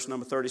 7, verse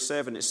number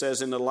 37, it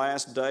says, "In the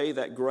last day,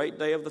 that great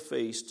day of the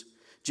feast,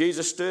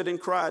 Jesus stood and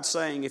cried,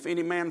 saying, If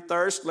any man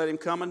thirst, let him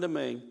come unto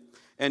me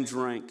and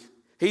drink.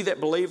 He that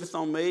believeth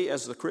on me,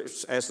 as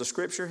the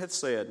Scripture hath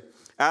said,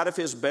 out of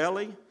his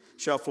belly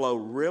shall flow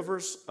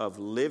rivers of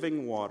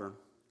living water."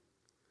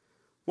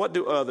 What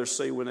do others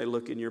see when they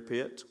look in your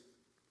pit?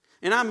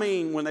 And I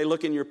mean when they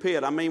look in your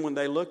pit, I mean when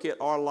they look at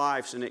our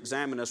lives and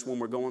examine us when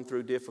we're going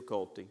through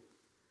difficulty.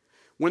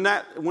 When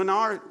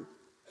our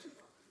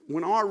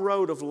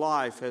road of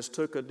life has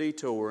took a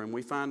detour and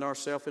we find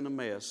ourselves in a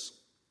mess,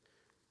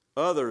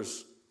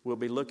 others will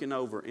be looking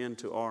over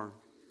into our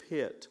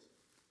pit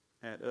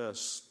at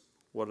us.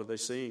 What are they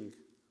seeing?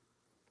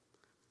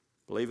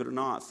 Believe it or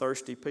not,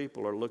 thirsty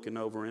people are looking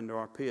over into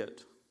our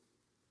pit.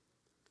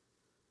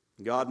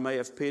 God may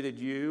have pitted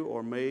you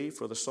or me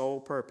for the sole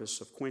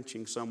purpose of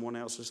quenching someone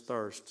else's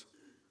thirst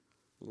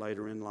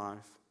later in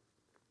life.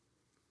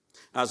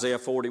 Isaiah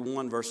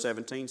 41 verse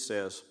 17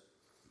 says,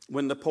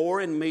 When the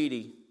poor and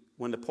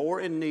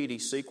needy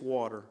seek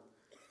water,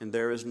 and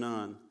there is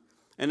none,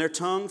 and their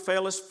tongue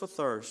faileth for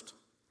thirst,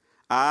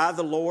 I,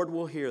 the Lord,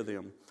 will hear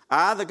them.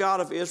 I, the God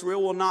of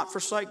Israel, will not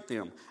forsake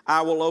them.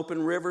 I will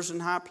open rivers in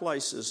high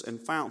places and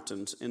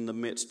fountains in the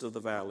midst of the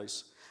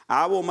valleys.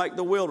 I will make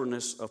the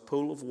wilderness a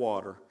pool of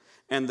water,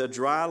 and the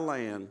dry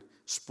land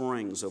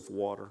springs of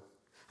water.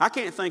 I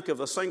can't think of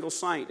a single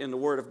saint in the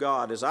Word of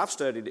God as I've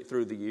studied it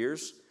through the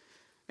years,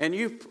 and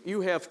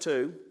you have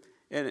too,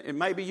 and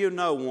maybe you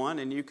know one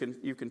and you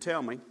can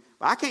tell me.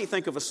 But I can't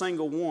think of a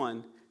single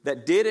one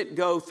that didn't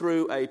go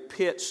through a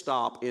pit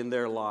stop in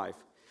their life.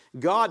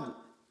 God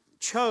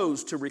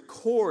chose to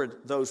record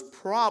those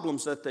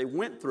problems that they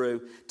went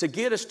through to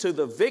get us to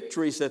the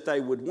victories that they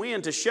would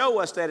win, to show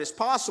us that it's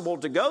possible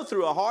to go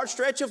through a hard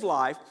stretch of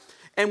life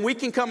and we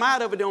can come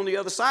out of it on the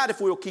other side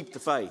if we'll keep the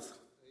faith.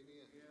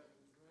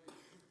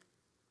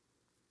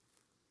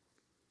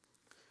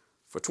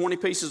 For 20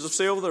 pieces of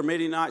silver, the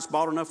Midianites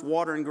bought enough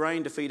water and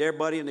grain to feed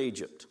everybody in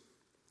Egypt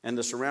and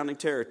the surrounding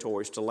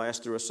territories to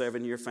last through a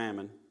 7-year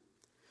famine.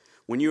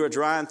 When you are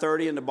dry and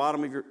thirsty in the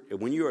bottom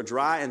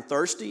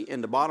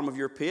of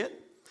your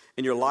pit,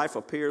 and your life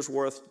appears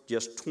worth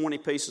just 20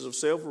 pieces of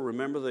silver,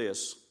 remember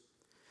this.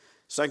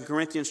 2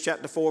 Corinthians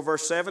chapter 4,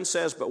 verse 7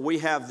 says, "But we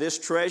have this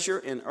treasure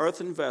in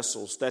earthen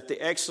vessels, that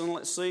the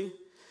excellency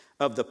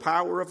of the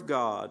power of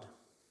God,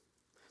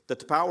 that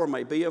the power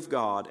may be of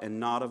God and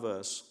not of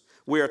us.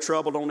 We are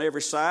troubled on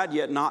every side,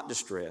 yet not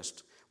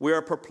distressed. We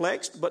are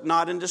perplexed, but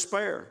not in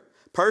despair.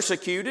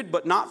 Persecuted,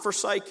 but not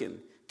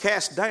forsaken.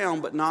 Cast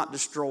down, but not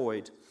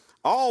destroyed.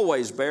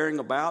 Always bearing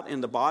about in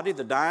the body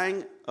the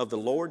dying of the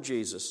Lord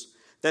Jesus,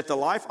 that the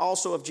life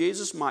also of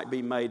Jesus might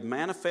be made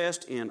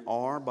manifest in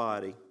our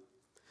body.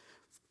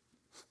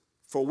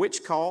 For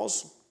which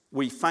cause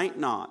we faint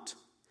not.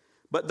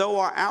 But though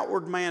our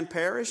outward man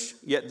perish,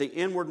 yet the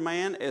inward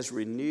man is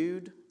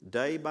renewed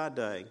day by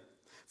day.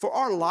 For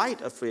our light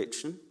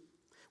affliction,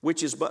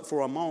 which is but for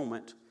a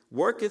moment,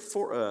 worketh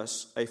for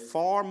us a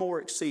far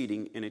more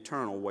exceeding and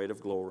eternal weight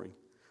of glory.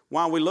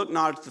 While we look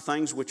not at the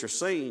things which are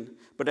seen,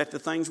 but at the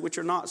things which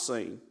are not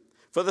seen.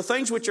 For the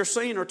things which are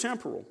seen are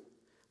temporal,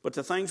 but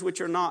the things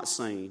which are not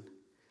seen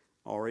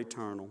are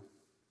eternal."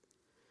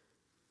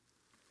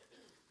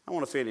 I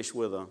want to finish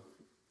with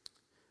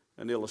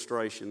an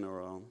illustration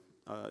or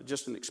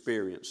just an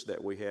experience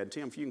that we had.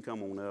 Tim, if you can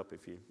come on up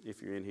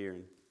if you're in here,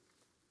 and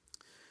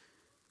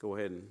go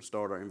ahead and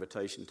start our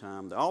invitation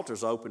time. The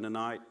altar's open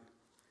tonight.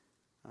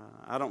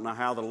 I don't know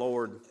how the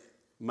Lord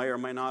may or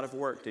may not have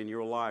worked in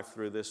your life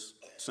through this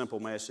simple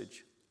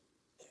message.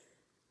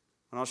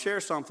 And I'll share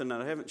something that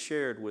I haven't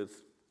shared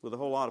with a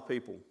whole lot of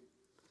people.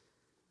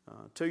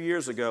 2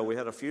 years ago, we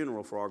had a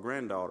funeral for our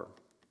granddaughter,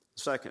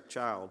 second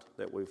grandchild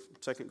that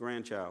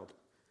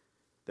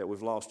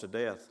we've lost to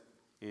death.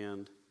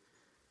 And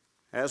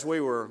as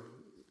we were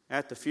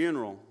at the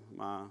funeral,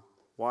 my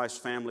wife's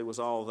family was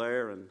all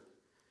there, and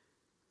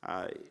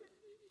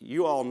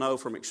you all know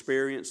from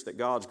experience that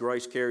God's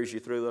grace carries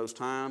you through those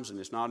times, and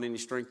it's not any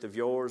strength of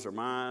yours or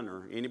mine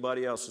or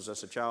anybody else's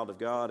that's a child of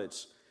God.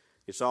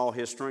 It's all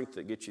His strength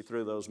that gets you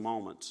through those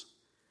moments.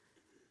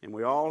 And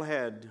we all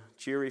had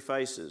cheery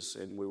faces,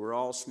 and we were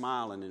all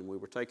smiling, and we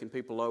were taking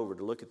people over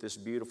to look at this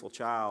beautiful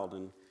child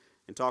and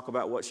talk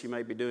about what she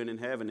may be doing in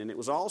heaven. And it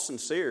was all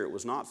sincere. It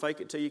was not fake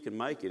it till you can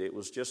make it. It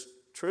was just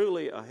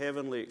truly a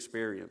heavenly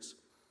experience.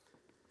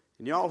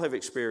 And you all have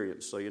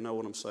experienced, so you know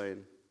what I'm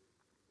saying.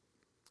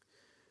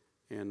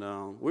 And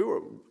we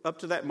were, up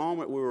to that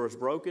moment, we were as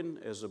broken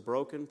as a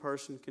broken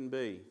person can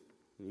be.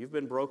 And you've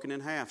been broken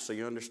in half, so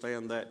you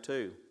understand that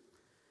too.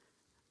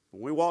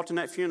 When we walked in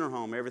that funeral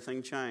home,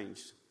 everything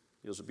changed.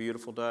 It was a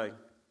beautiful day.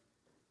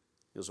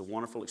 It was a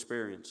wonderful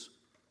experience.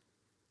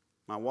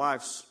 My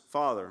wife's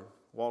father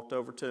walked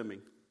over to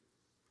me.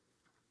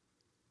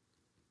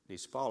 He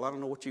said, "Paul, I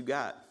don't know what you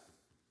got.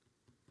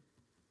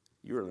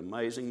 You're an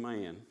amazing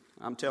man."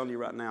 I'm telling you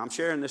right now, I'm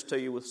sharing this to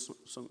you with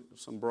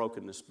some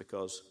brokenness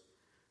because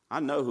I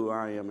know who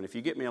I am, and if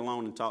you get me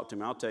alone and talk to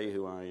me, I'll tell you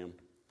who I am.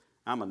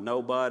 I'm a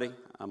nobody,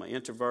 I'm an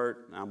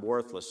introvert, I'm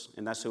worthless,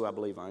 and that's who I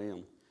believe I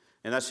am.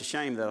 And that's a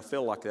shame that I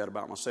feel like that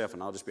about myself,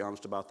 and I'll just be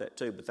honest about that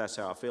too, but that's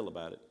how I feel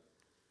about it.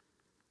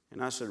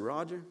 And I said,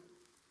 "Roger,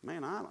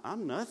 man,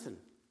 I'm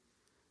nothing.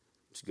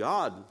 It's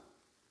God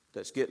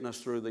that's getting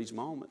us through these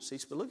moments." He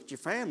said, "But look at your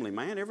family,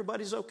 man.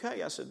 Everybody's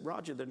okay." I said,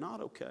 "Roger, they're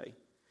not okay.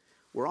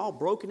 We're all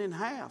broken in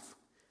half.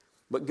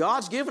 But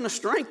God's given us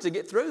strength to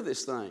get through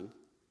this thing."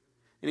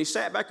 And he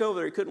sat back over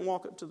there. He couldn't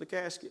walk up to the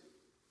casket.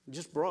 He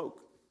just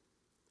broke.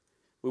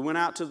 We went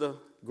out to the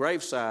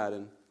graveside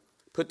and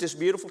put this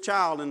beautiful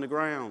child in the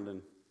ground.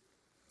 And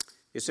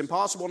it's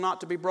impossible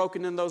not to be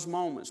broken in those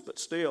moments. But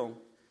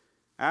still,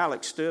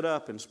 Alex stood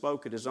up and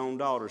spoke at his own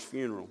daughter's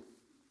funeral.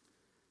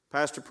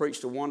 Pastor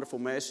preached a wonderful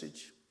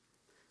message.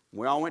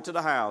 We all went to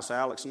the house.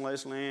 Alex and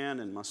Leslie Ann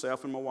and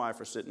myself and my wife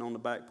are sitting on the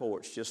back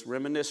porch just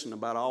reminiscing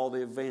about all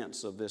the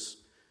events of this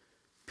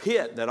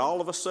pit that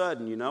all of a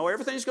sudden,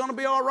 everything's going to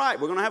be all right.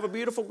 We're going to have a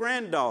beautiful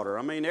granddaughter.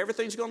 I mean,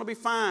 everything's going to be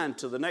fine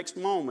to the next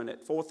moment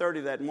at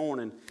 4:30 that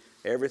morning.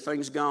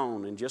 Everything's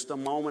gone in just a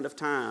moment of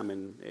time.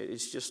 And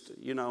it's just,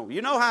 you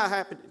know how it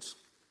happens.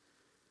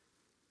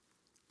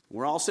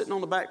 We're all sitting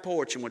on the back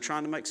porch and we're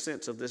trying to make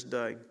sense of this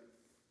day.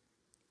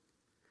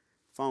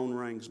 Phone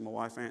rings, my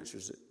wife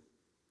answers it.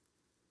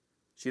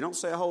 She don't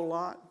say a whole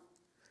lot.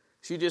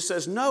 She just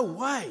says, "No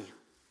way.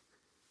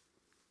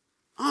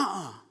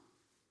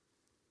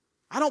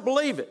 I don't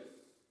believe it."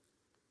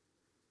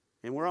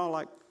 And we're all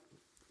like,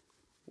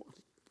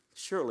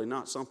 surely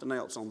not something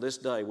else on this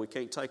day. We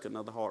can't take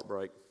another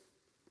heartbreak.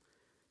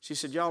 She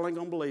said, y'all ain't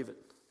going to believe it.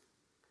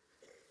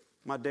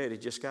 My daddy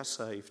just got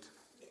saved.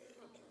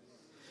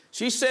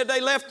 She said they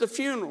left the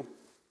funeral.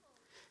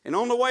 And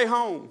on the way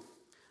home,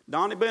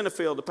 Donnie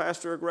Benefield, the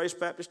pastor of Grace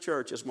Baptist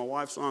Church, is my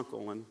wife's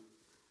uncle and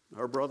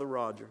her brother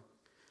Roger,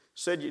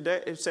 said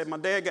my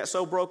dad got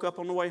so broke up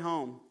on the way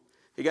home.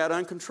 He got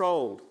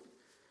uncontrolled,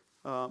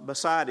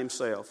 beside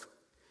himself.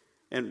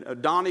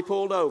 And Donnie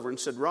pulled over and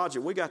said,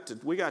 Roger, we got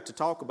to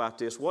talk about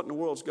this. What in the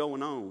world's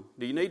going on?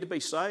 Do you need to be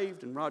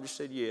saved? And Roger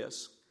said,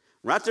 yes.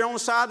 Right there on the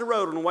side of the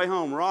road on the way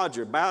home,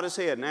 Roger bowed his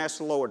head and asked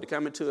the Lord to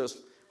come into his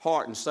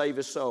heart and save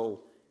his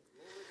soul.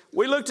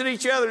 We looked at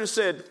each other and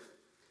said,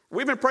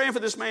 we've been praying for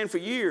this man for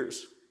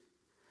years.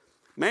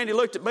 Mandy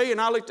looked at me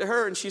and I looked at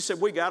her and she said,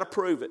 we got to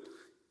prove it.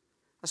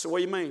 I said, what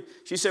do you mean?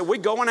 She said, we're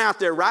going out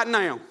there right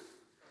now.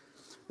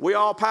 We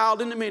all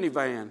piled in the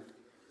minivan.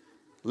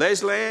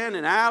 Leslie Ann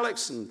and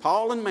Alex and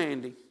Paul and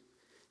Mandy.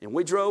 And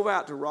we drove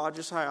out to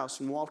Roger's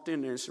house and walked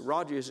in there and said,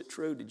 Roger, is it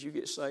true? Did you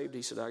get saved?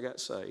 He said, I got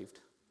saved.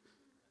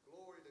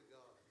 Glory to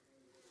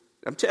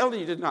God. I'm telling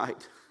you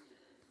tonight,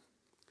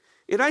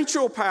 it ain't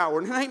your power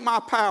and it ain't my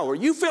power.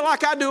 You feel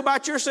like I do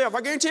about yourself.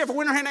 I guarantee you if I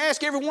went around and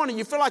asked every one of you,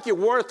 you feel like you're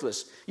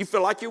worthless. You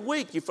feel like you're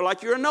weak. You feel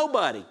like you're a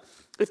nobody.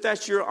 If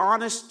that's your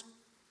honest,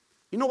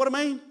 you know what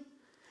I mean?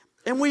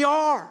 And we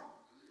are.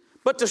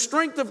 But the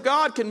strength of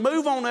God can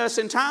move on us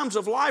in times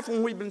of life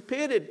when we've been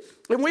pitted.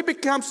 And we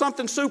become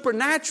something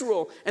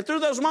supernatural. And through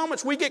those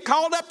moments we get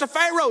called up to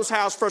Pharaoh's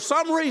house for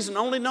some reason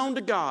only known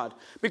to God.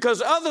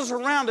 Because others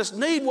around us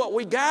need what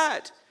we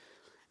got.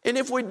 And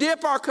if we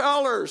dip our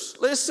colors,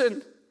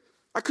 listen,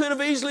 I could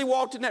have easily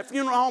walked in that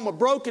funeral home a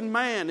broken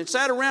man and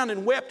sat around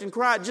and wept and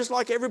cried just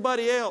like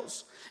everybody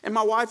else. And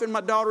my wife and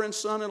my daughter and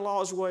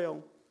son-in-law as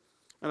well.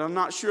 And I'm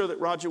not sure that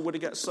Roger would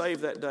have got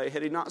saved that day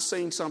had he not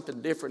seen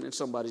something different in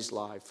somebody's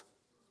life.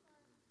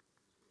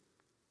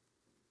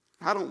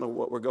 I don't know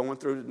what we're going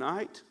through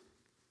tonight.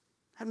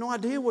 I have no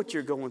idea what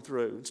you're going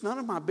through. It's none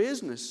of my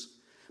business.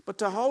 But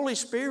the Holy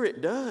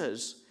Spirit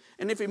does.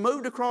 And if He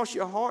moved across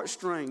your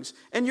heartstrings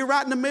and you're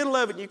right in the middle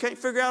of it and you can't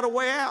figure out a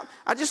way out,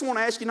 I just want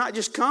to ask you not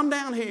just come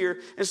down here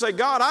and say,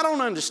 God, I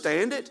don't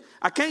understand it.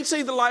 I can't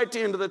see the light at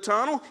the end of the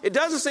tunnel. It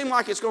doesn't seem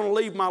like it's going to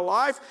leave my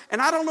life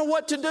and I don't know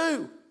what to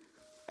do.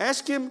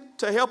 Ask Him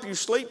to help you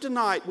sleep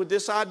tonight with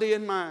this idea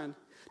in mind.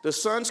 The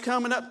sun's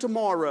coming up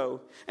tomorrow.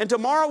 And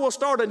tomorrow we'll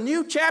start a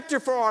new chapter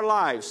for our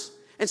lives.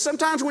 And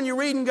sometimes when you're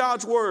reading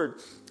God's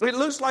Word, it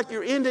looks like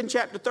you're ending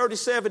chapter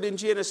 37 in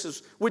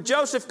Genesis with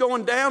Joseph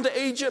going down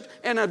to Egypt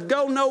and a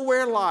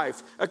go-nowhere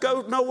life, a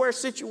go-nowhere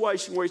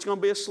situation where he's going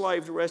to be a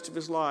slave the rest of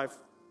his life.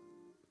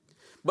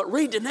 But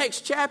read the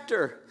next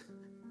chapter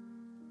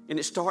and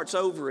it starts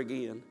over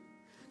again.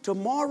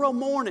 Tomorrow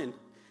morning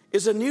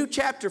is a new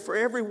chapter for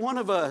every one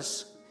of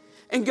us.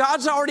 And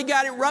God's already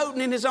got it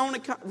written in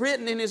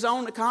His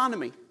own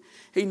economy.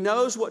 He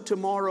knows what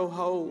tomorrow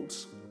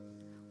holds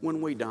when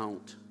we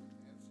don't.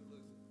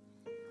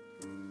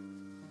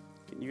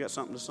 You got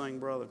something to sing,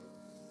 brother?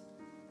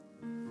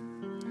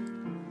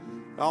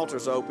 The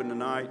altar's open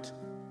tonight.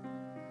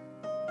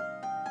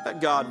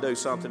 Let God do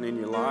something in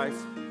your life.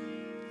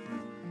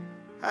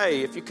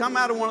 Hey, if you come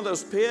out of one of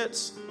those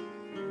pits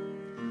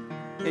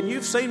and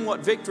you've seen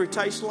what victory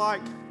tastes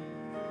like,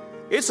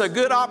 it's a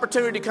good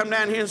opportunity to come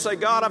down here and say,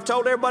 God, I've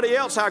told everybody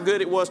else how good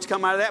it was to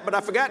come out of that, but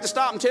I forgot to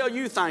stop and tell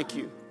you thank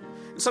you.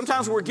 And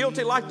sometimes we're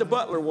guilty like the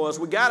butler was.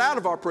 We got out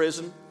of our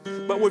prison,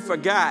 but we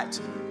forgot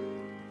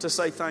to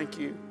say thank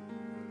you.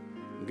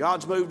 And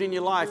God's moved in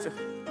your life.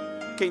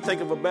 Can't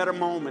think of a better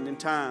moment in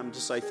time to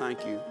say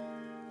thank you.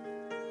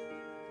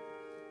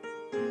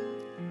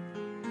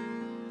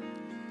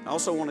 I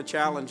also want to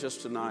challenge us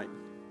tonight.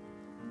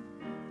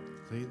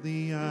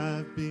 Lately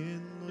I've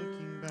been looking